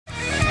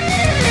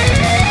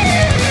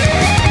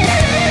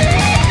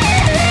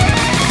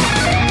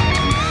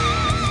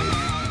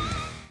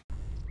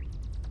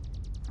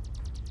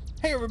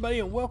everybody,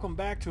 and welcome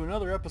back to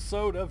another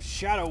episode of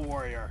Shadow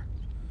Warrior.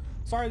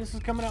 Sorry this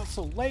is coming out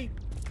so late,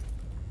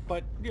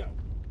 but you know,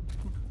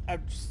 I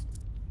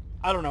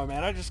don't know,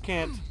 man. I just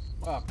can't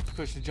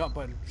push the jump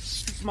button.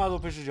 Just might as well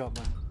push the jump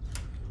button.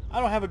 I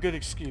don't have a good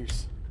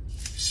excuse.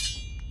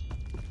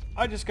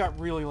 I just got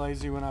really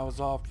lazy when I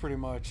was off, pretty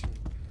much. And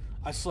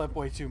I slept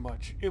way too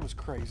much. It was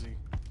crazy.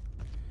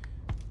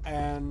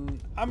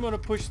 And I'm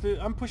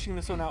pushing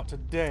this one out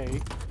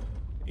today,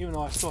 even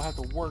though I still have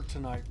to work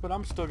tonight. But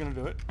I'm still gonna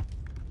do it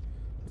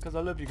because I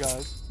love you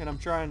guys, and I'm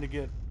trying to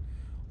get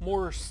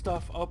more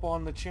stuff up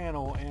on the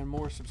channel and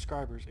more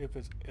subscribers, if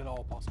it's at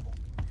all possible.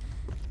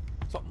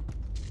 Something.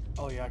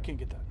 Oh yeah, I can't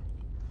get that.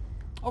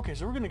 Okay,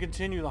 so we're gonna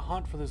continue the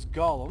hunt for this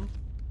golem.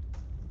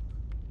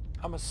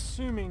 I'm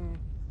assuming.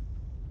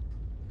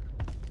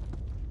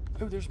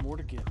 Oh, there's more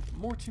to get.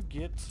 More to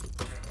get.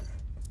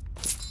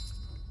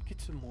 Get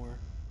some more.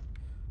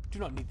 Do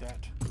not need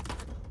that.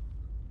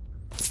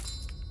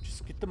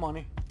 Just get the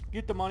money.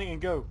 Get the money and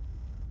go.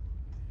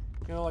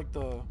 You know, like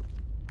the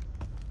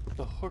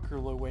hooker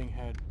Wang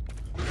had.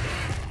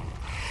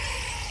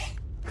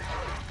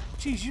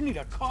 Jeez, you need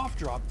a cough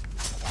drop.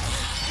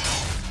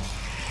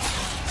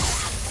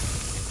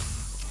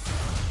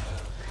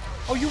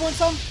 Oh, you want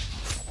some?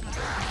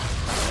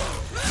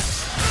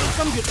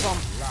 Come get some.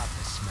 Love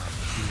the smell of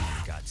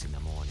human guts in the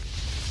morning.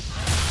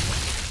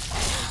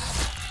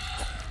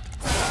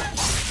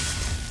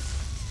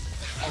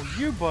 Oh,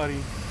 you,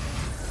 buddy.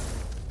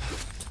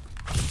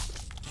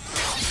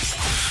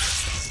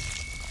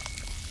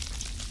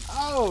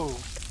 Oh,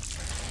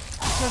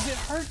 does it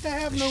hurt to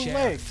have no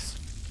legs?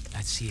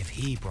 Let's see if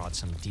he brought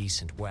some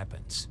decent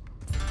weapons.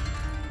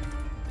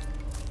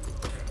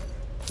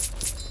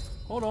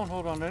 Hold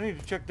on. I need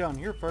to check down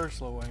here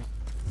first, Wang.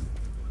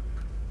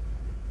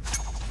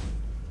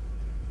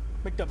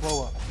 Make that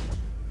blow up.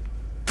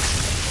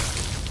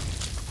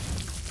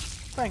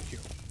 Thank you.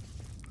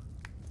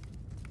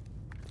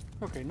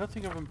 Okay,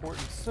 nothing of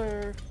importance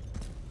there.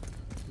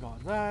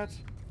 Got that.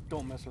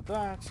 Don't mess with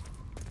that.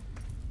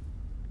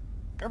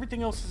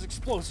 Everything else is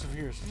explosive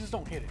here, so just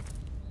don't hit it.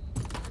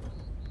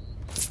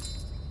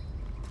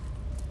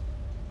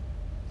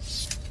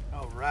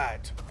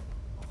 Alright.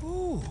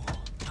 Ooh.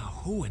 Now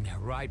who in their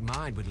right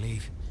mind would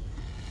leave?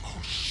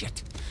 Oh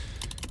shit.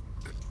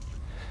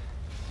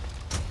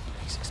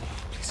 Please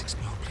explode, please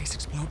explode, please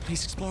explode,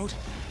 please explode.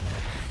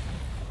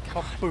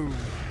 Kaboom.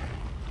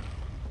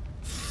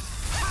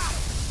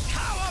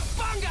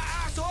 Cowabunga,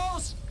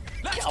 assholes!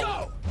 Let's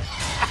go!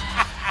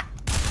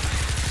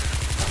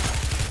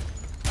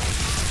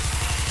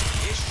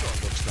 This sure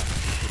looks like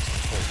he puts the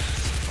whole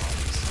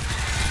bodies.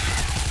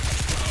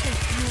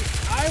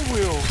 I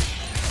will.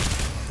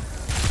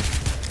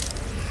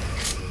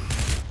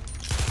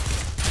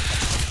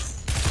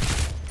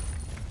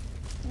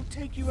 We'll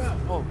take you out.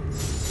 Oh.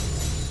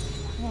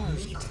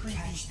 We need to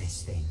catch this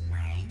thing,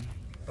 Wang,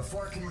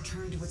 before it can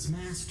return to its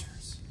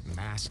masters.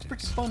 Masters.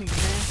 Freaking funny, man.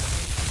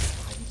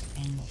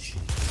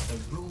 Ancient, the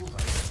rulers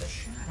of the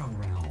Shadow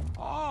Realm.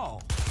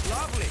 Oh,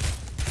 lovely.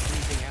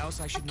 Anything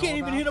else I should know Can't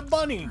even hit a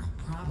bunny.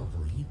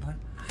 Probably, but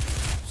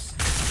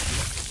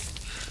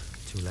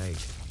Too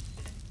late.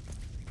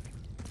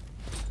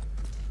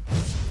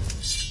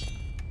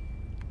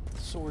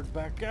 Sword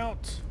back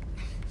out.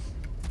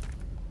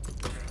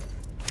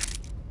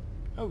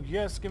 Oh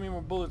yes, give me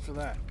more bullets for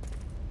that.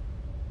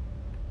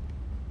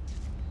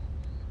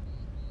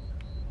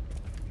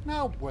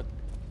 Now what?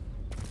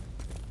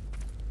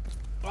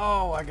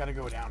 Oh, I gotta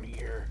go down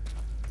here.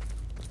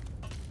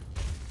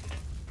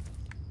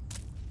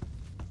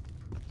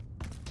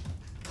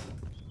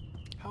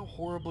 How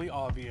horribly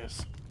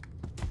obvious.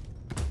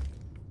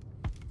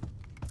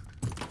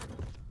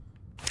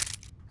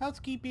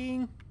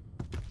 Housekeeping.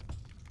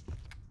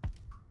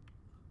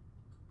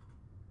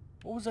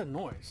 What was that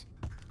noise?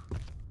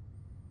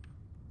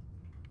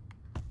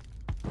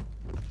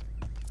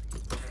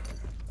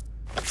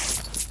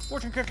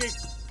 Fortune cookie!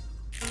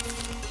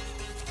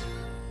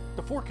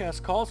 The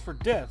forecast calls for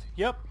death.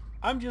 Yep,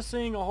 I'm just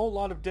seeing a whole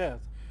lot of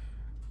death.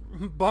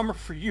 Bummer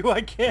for you,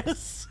 I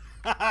guess.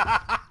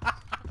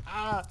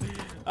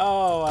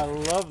 Oh, I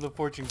love the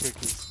fortune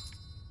cookies.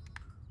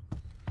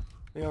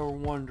 They are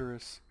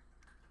wondrous.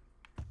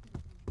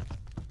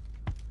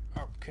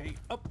 Okay,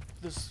 up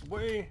this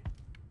way.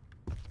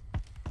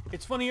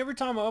 It's funny, every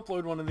time I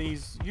upload one of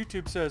these,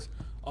 YouTube says,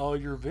 "Oh,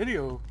 your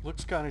video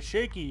looks kind of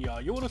shaky.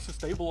 You want us to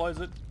stabilize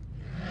it?"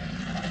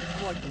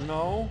 I'm like,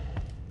 no.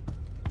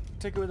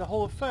 Take away the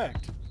whole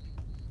effect.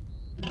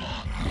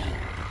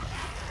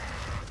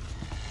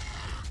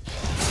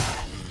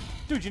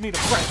 Dude, you need a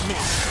breath mint.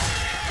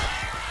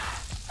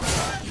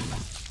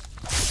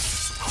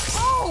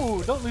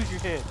 Oh, don't lose your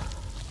head.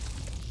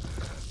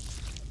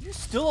 You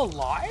still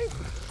alive?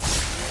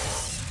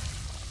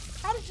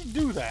 How did you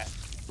do that?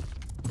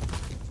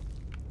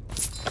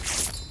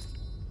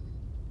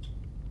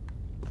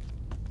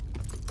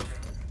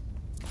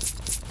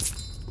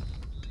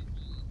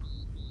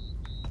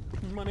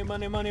 Money,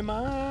 money, money,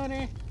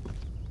 money.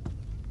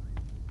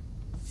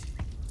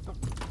 Oh,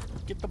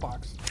 get the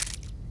box.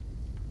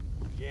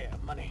 Yeah,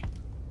 money.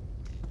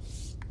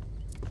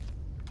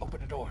 Open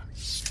the door.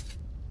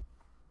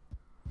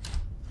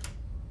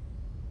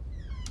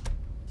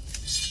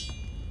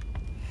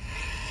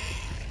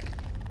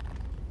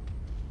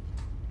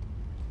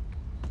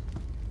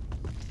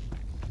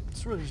 I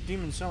swear these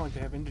demons sound like they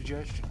have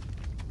indigestion.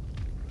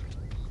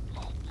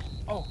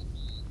 Oh.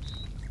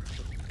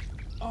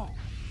 Oh.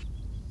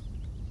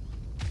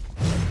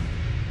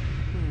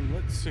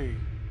 Let's see.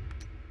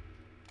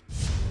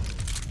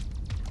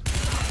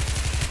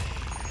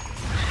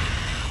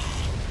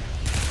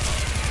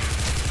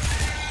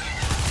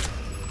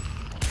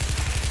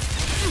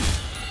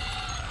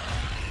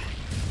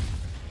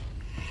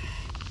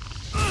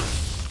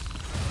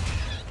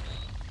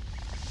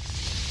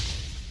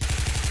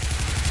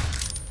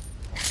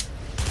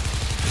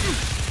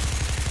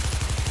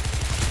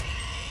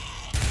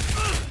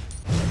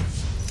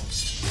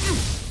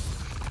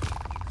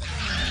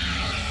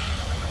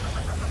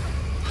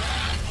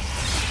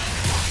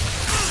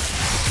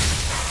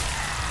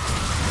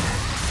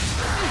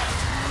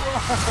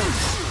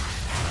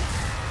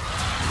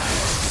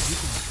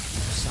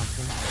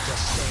 Something,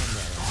 just stand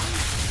there.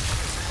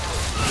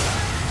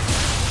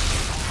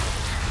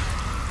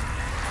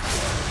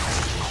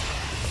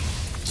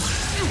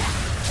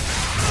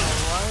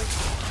 Alright.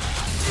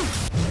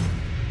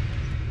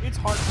 It's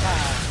hard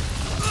time.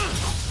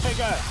 Hey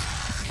guys.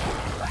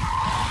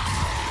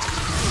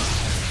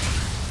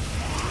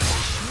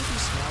 Maybe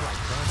smell like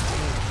burnt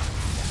food.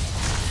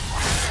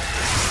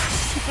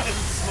 It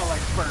doesn't smell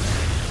like burnt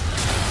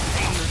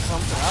paint or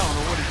something. I don't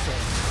know what he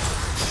said.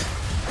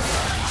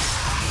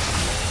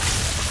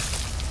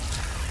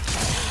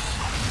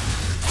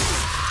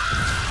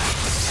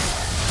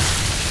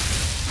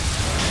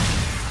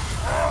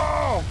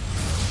 Oh!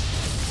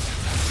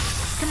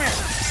 Come here.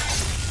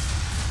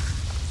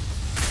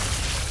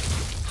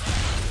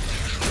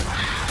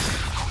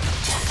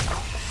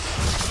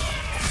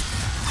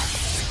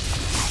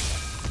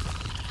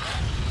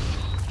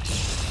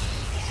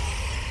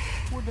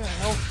 Where'd the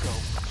health go?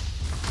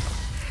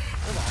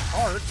 There's a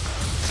heart.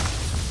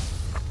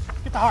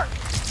 Get the heart.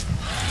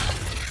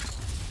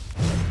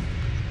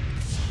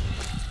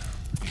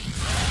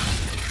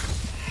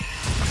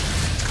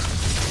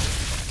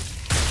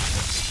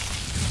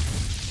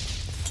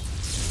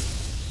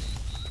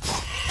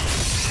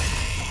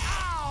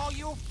 Oh,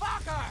 you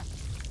fucker!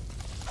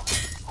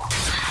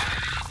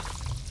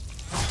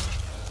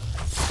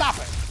 Stop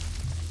it.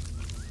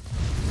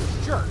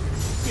 Jerk.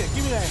 Yeah,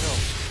 give me that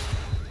health.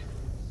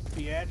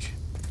 Biatch.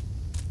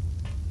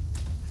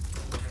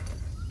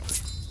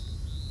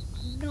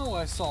 I know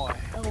I saw a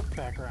health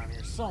pack around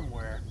here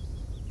somewhere.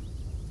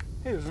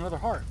 Hey, there's another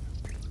heart.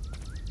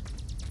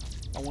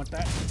 I want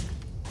that.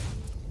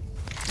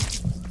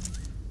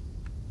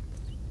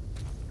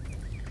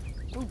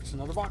 Oh, it's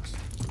another box.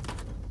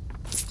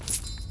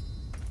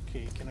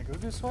 Okay, can I go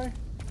this way?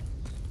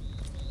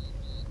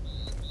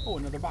 Oh,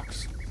 another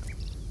box.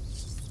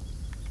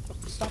 Oh,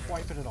 stop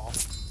wiping it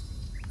off.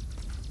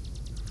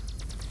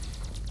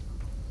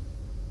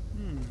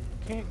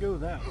 Can't go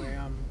that way,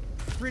 I'm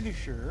pretty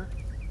sure.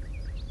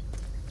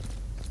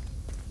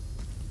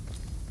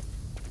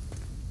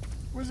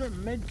 Where's that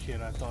med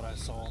kit I thought I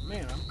saw?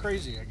 Man, I'm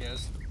crazy, I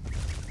guess.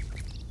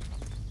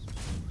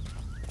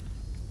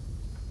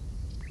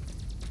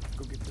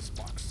 Go get this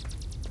box.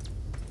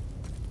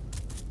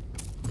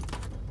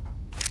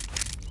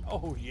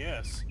 Oh,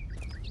 yes.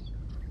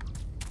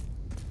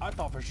 I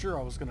thought for sure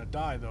I was gonna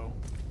die, though.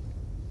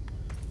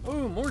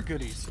 Oh, more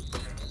goodies.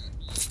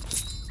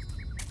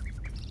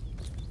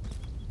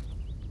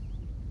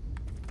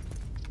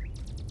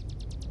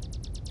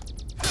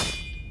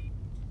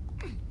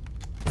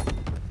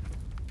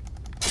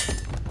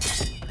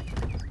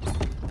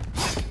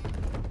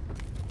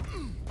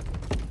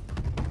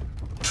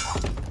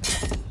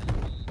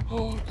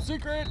 Oh,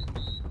 secret!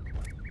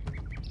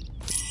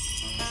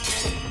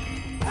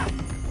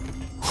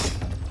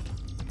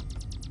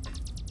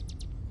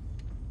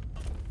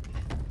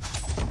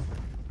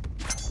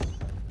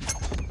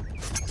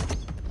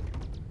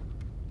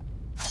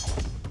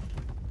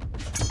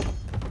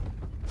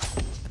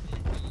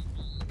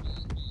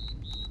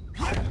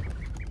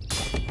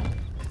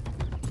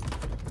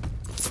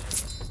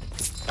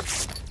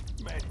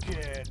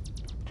 Medkit.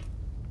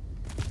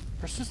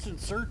 Persistent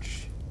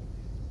search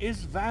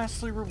is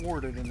vastly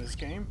rewarded in this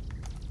game.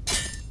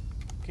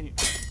 Can you...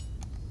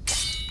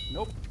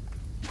 Nope.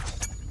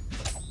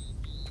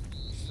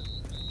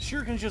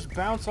 Sure can just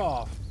bounce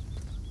off.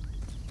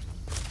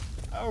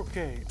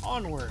 Okay,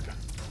 onward.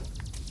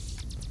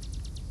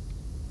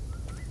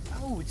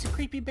 Oh, it's a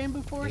creepy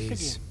bamboo forest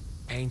These again.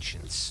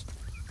 ancients.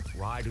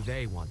 Why do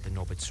they want the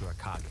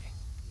Nobitsurakage?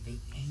 The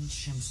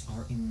ancients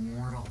are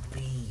immortal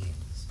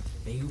beings.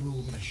 They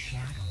rule the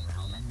Shadow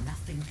Realm and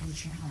nothing can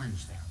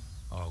challenge them.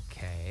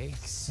 Okay.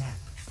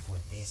 Except for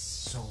this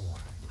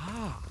sword.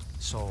 Ah,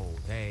 so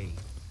they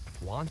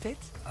want it?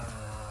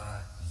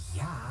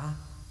 Yeah.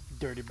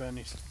 Dirty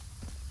bunnies.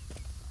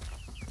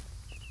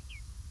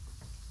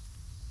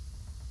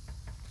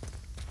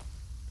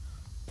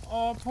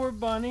 Oh, poor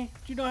bunny.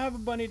 You don't have a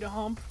bunny to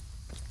hump.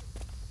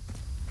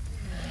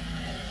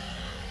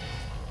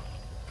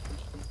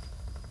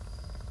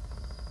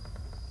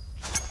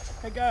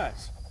 Hey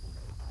guys.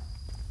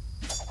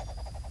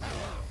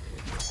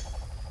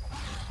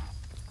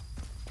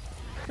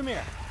 Come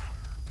here.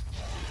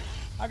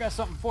 I got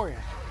something for you.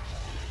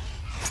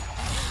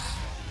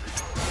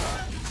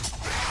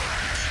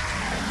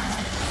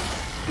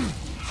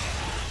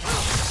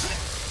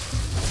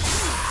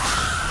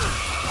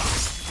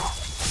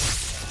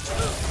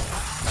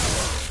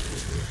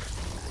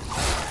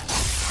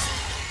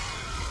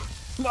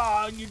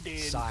 Ah, you did.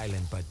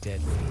 Silent but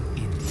deadly,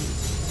 indeed.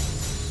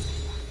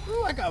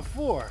 Ooh, I got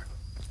 4.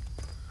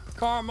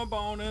 Karma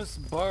bonus,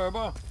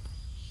 Burba.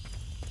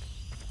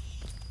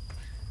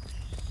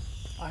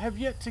 I have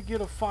yet to get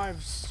a 5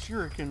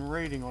 shuriken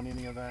rating on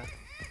any of that.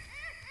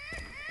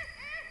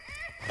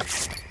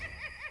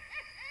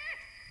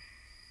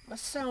 That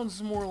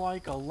sounds more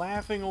like a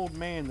laughing old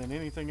man than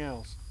anything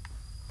else.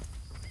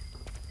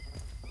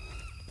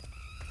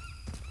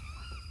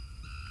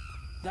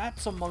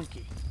 That's a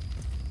monkey.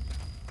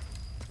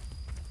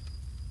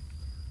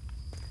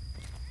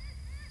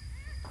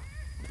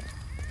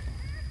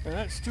 And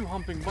that's 2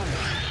 humping bunnies.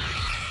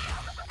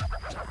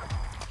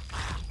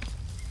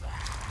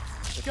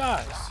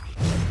 Guys,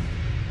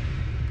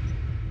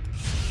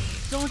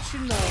 don't you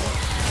know?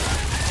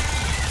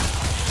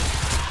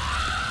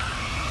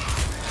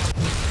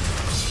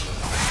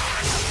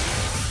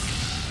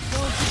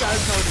 Don't you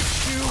guys know to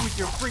chew with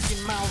your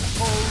freaking mouth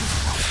closed?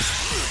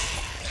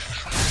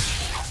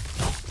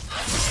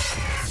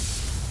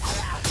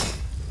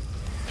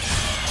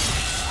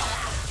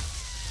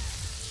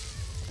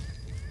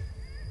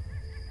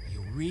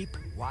 Reap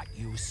what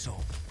you sow.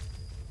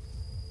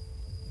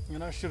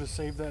 And I should have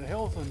saved that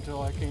health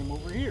until I came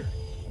over here.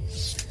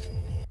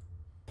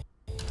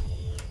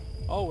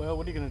 Oh well,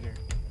 what are you gonna do?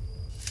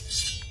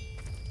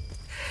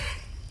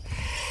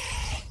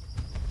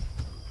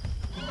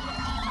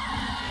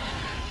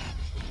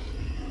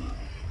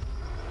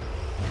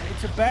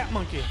 It's a bat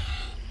monkey.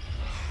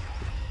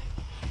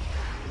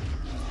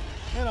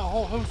 And a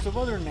whole host of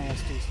other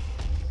nasties.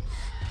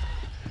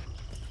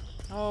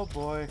 Oh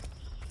boy.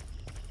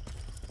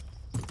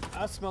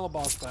 I smell a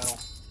boss battle.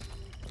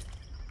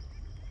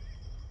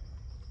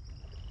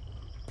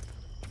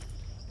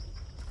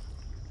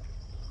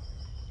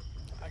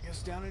 I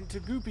guess down into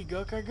Goopy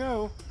Guck I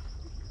go.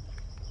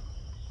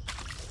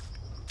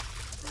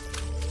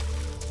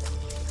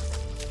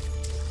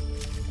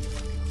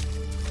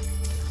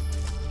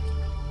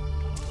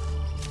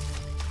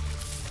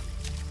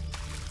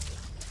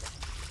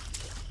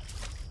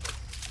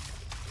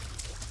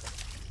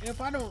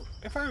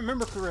 If I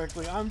remember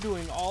correctly, I'm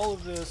doing all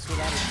of this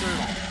without a shirt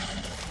on.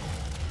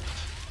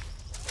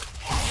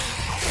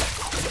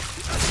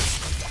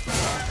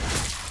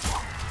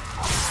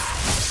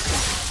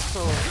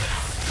 So,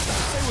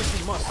 say what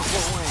you must of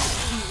Wang.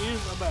 He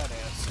is a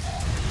badass.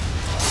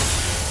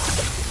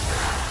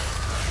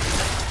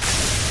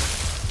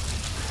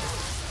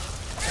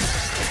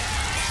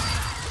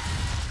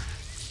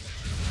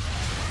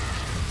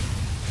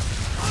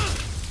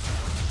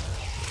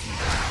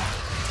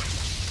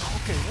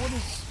 Okay, what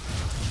is...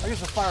 I guess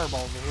the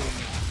fireballs are hitting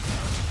me.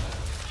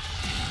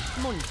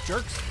 Come on, you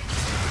jerks.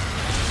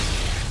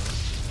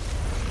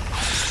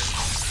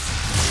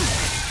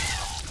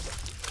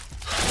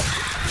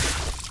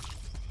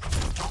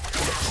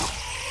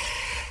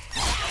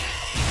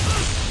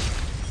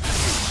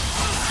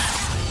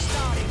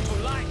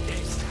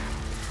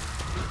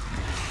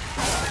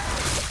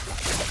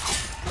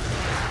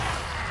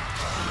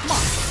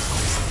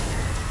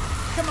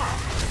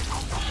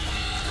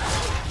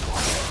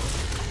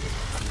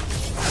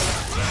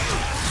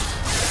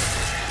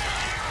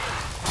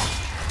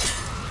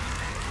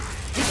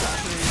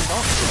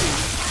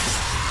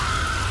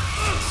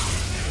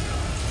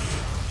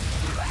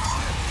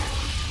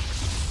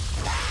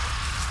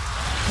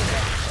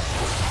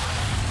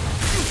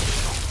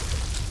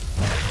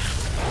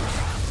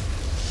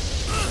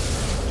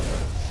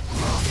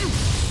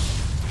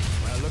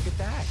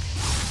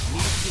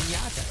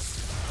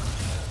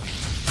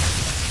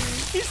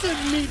 He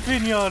said meat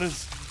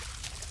pinatas.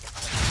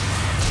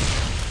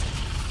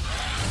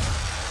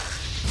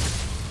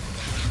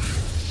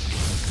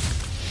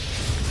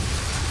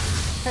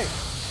 Hey.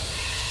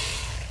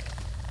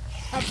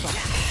 Have some.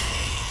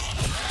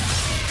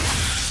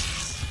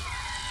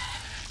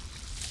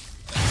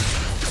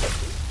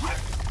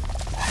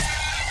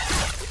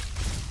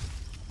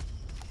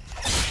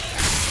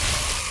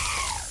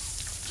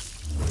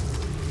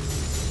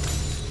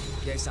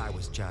 Guess I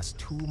was just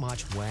too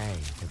much Wang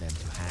for them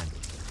to handle.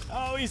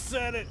 Oh, he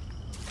said it.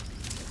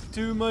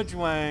 Too much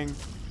Wang.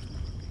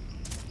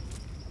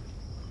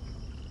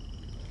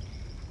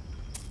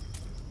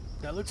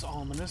 That looks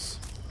ominous.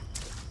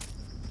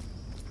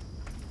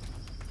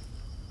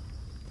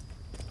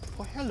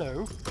 Oh,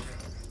 hello.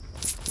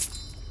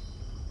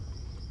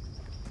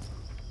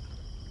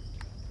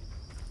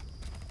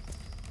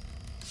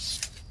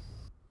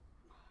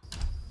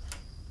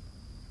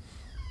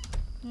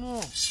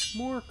 Oh,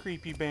 more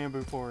creepy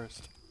bamboo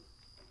forest.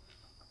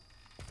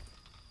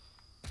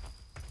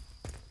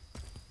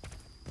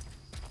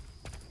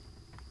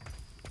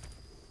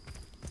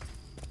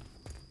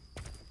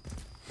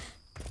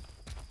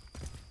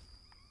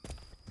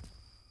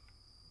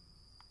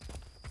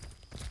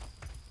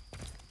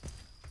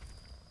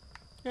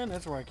 And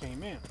that's where I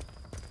came in.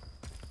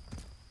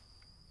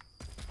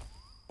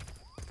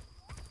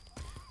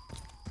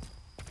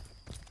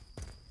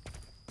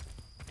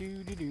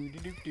 Do do do do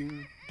do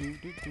do do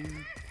do do.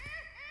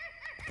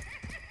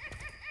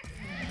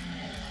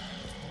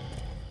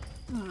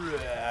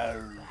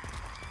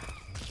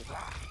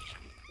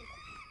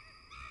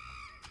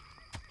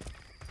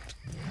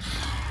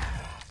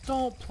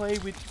 Don't play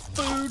with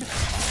food.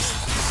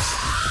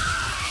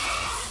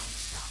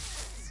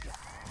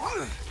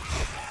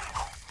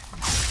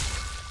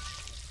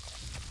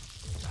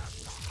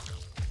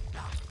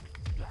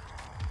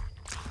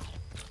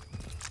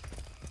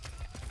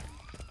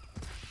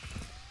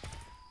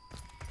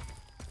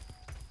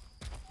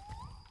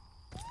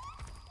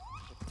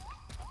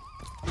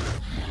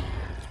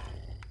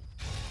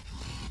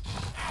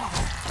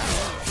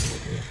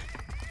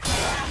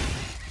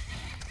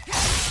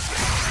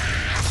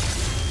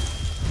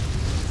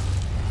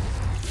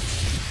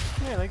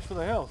 Yeah, thanks for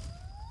the health.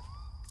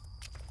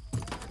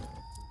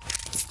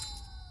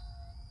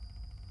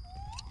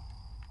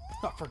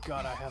 I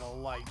forgot I had a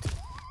light.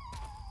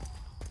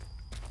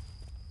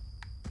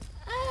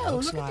 Oh,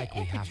 Looks look at like the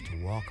we have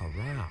to walk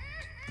around.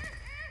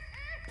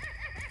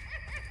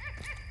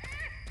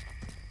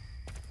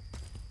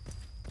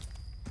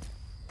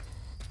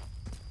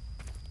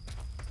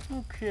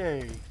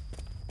 Okay.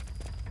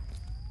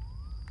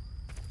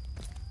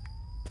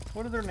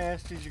 What other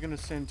nasties you gonna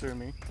send to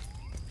me?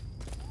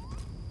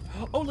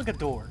 Oh, look, a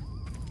door.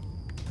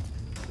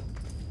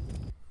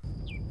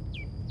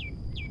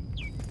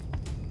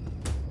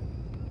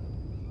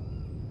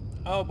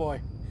 Oh boy.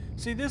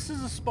 See, this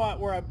is a spot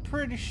where I'm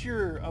pretty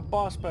sure a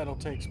boss battle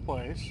takes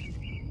place.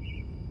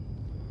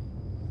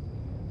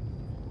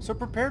 So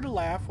prepare to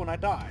laugh when I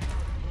die.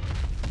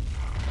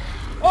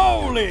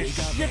 Holy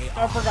shit!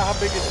 I forgot how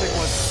big this thing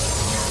was.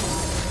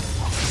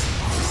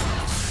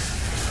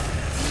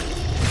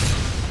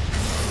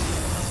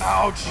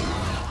 Ouch!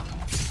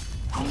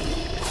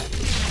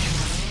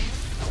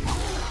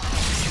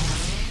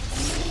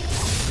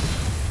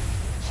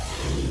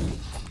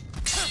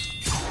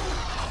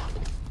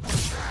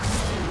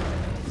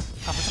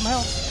 Time for some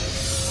health.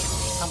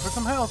 Time for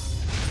some health.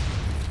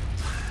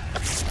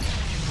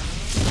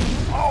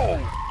 Oh!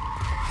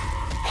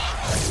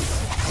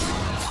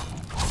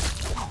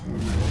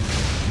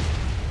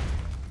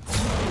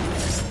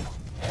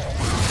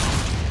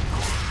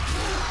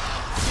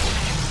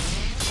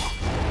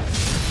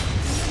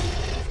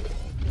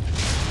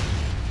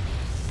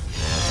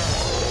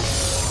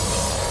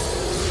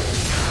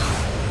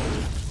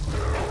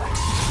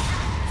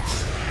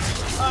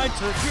 I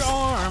took your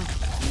arm.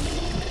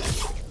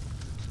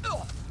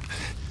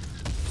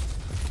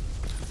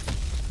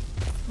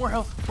 More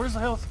health. Where's the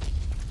health?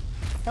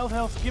 Health,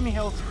 health. Give me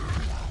health.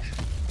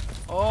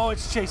 Oh,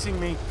 it's chasing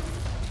me.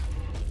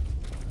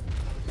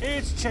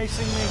 It's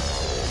chasing me.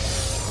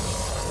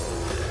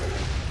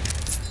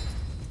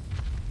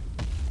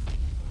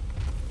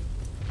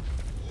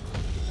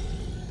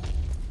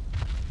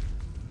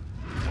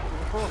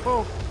 Oh,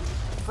 oh.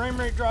 Frame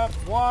rate drop.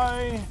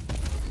 Why?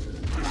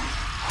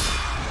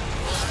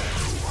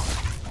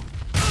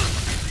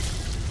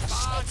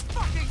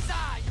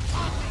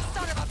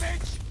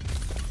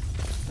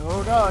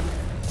 Oh God.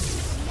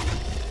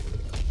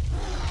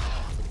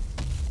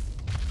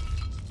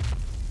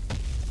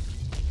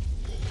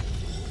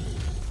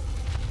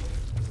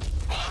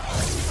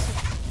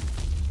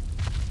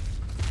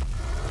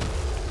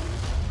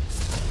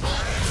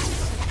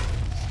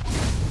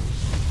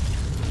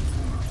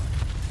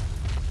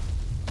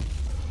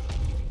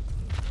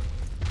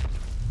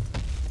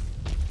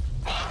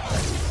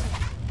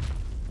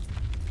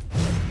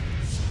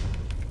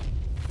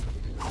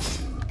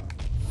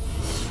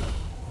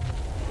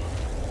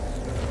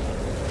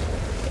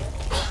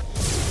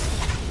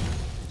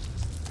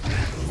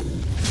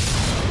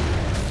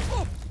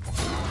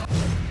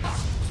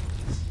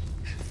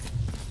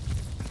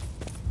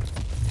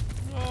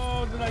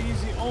 Did I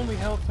use the only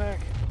health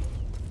pack?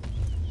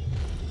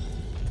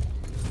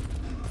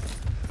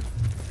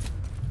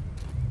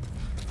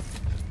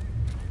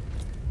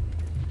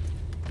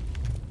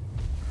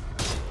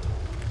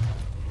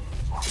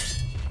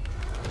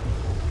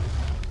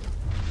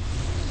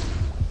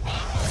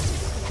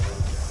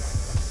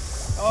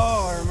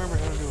 Oh, I remember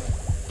how to do it.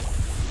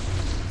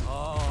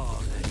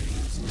 Oh, that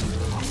feels good.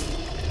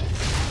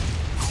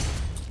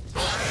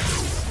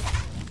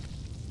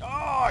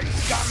 Oh,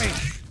 he's got me.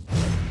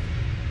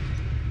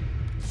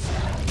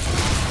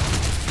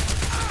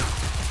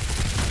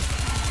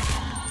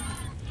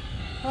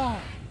 Oh,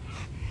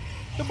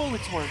 the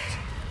bullets worked.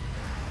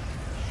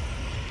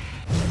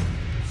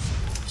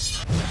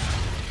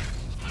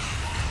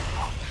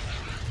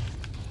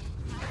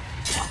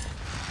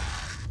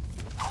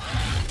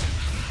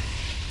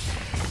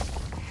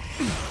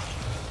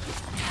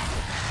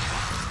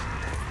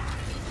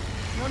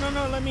 No, no,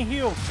 no, let me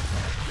heal.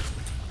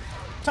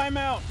 Time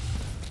out.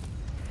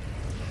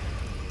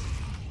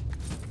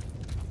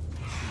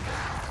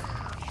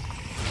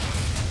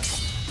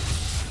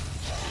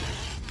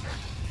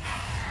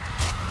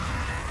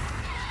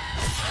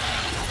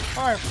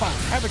 Alright, fine.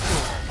 Have it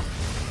cool.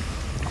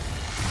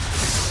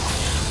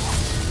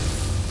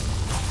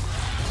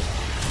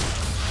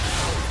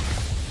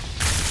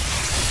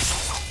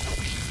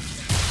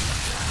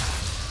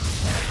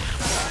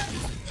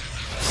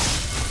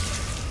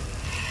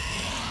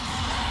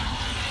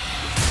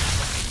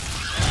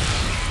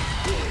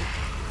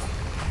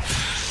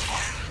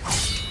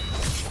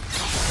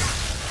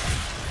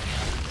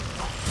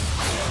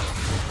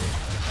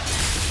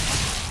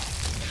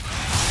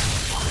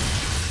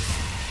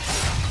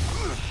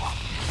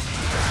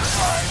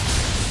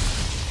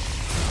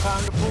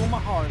 Time to pull my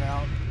heart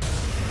out.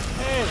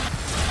 Hey,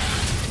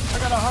 I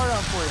got a heart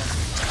out for you.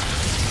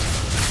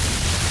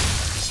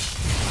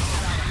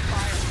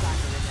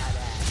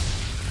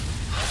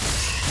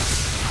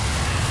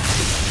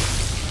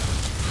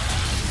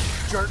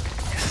 Jerk.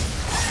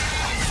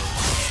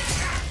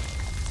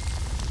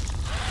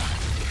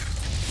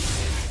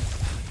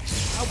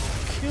 I will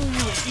kill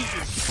you and eat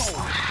your soul.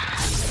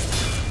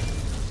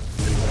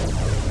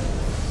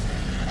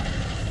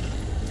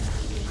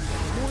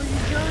 More of you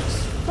jerks?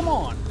 Come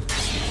on.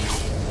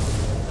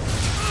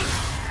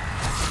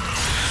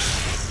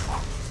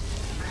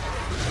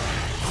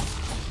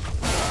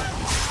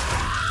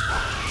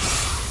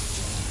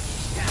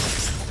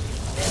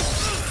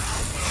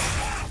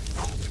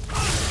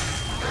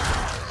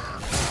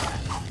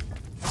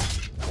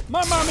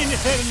 My mommy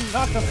said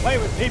not to play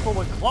with people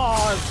with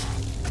claws.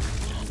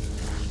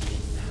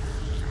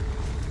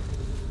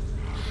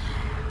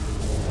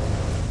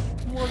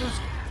 More of those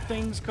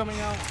things coming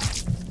out.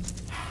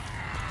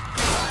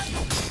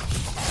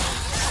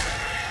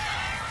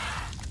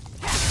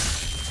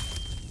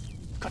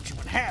 Cut you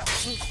in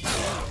half.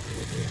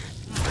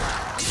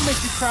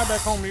 Make you cry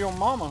back home to your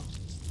mama.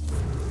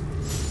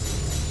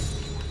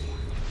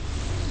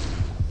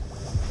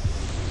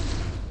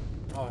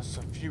 Oh, it's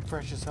a few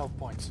precious health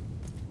points.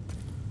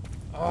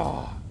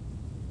 Oh,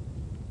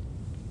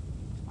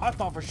 I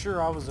thought for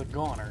sure I was a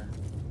goner.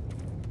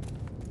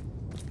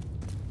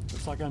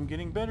 Looks like I'm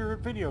getting better at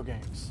video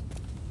games.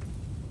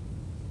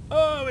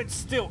 Oh, it's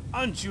still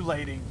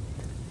undulating.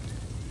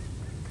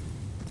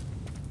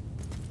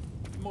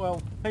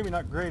 Well, maybe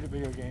not great at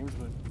video games,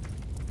 but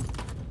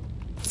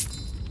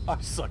I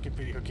suck at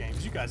video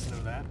games. You guys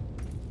know that.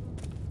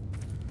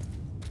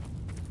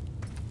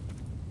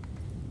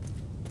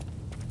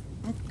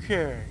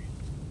 Okay.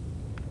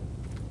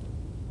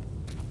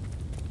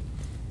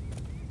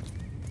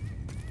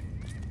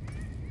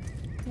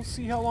 We'll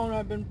see how long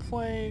I've been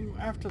playing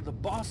after the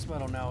boss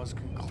battle now is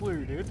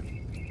concluded.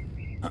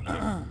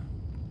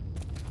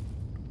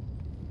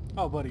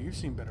 Oh, buddy, you've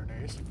seen better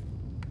days.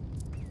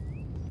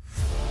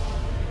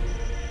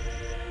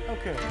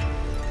 Okay.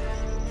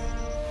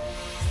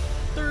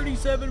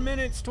 37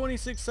 minutes,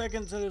 26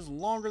 seconds. That is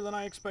longer than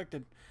I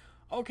expected.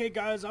 Okay,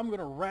 guys, I'm going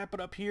to wrap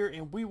it up here,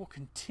 and we will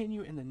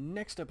continue in the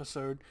next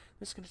episode.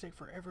 This is going to take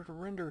forever to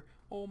render.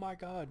 Oh, my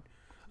God.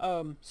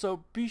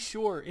 So be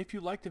sure, if you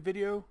liked the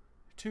video,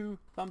 2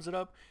 thumbs it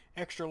up,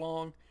 extra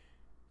long,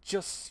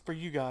 just for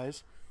you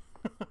guys.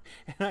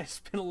 And I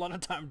spend a lot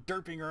of time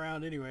derping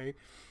around anyway.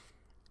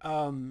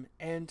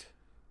 And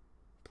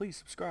please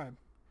subscribe.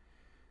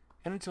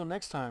 And until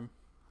next time,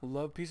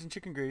 love, peace, and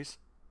chicken grease.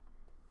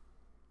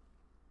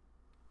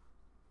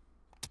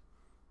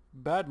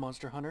 Bad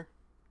Monster Hunter.